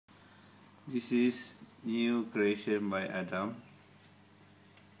This is new creation by Adam.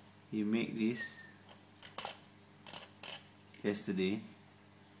 He made this yesterday.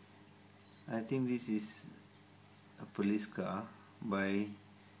 I think this is a police car by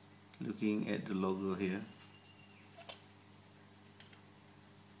looking at the logo here.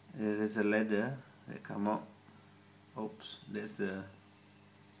 There's a ladder that come out. Oops, that's the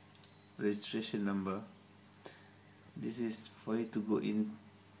registration number. This is for you to go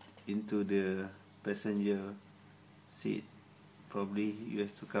into the passenger seat. Probably you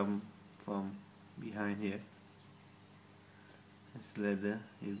have to come from behind here. There's a ladder,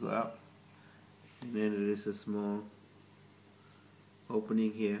 you go up, and then there is a small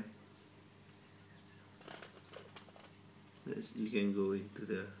opening here that you can go into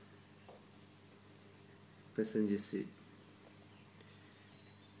the passenger seat.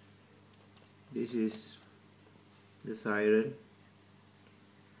 This is the siren.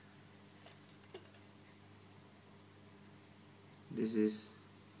 This is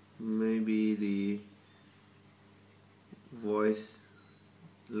maybe the voice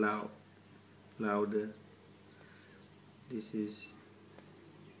louder. This is,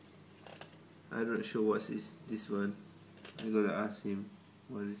 I'm not sure what is this one. I gotta ask him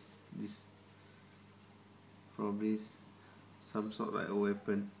what is this. Probably some sort like a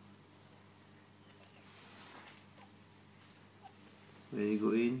weapon. When you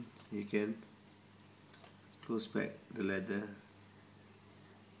go in, you can close back the ladder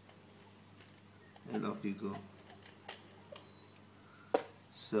and off you go.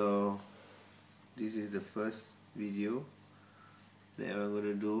 So this is the first video that I'm going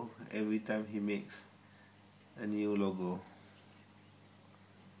to do every time he makes a new logo.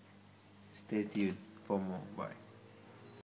 Stay tuned for more. Bye.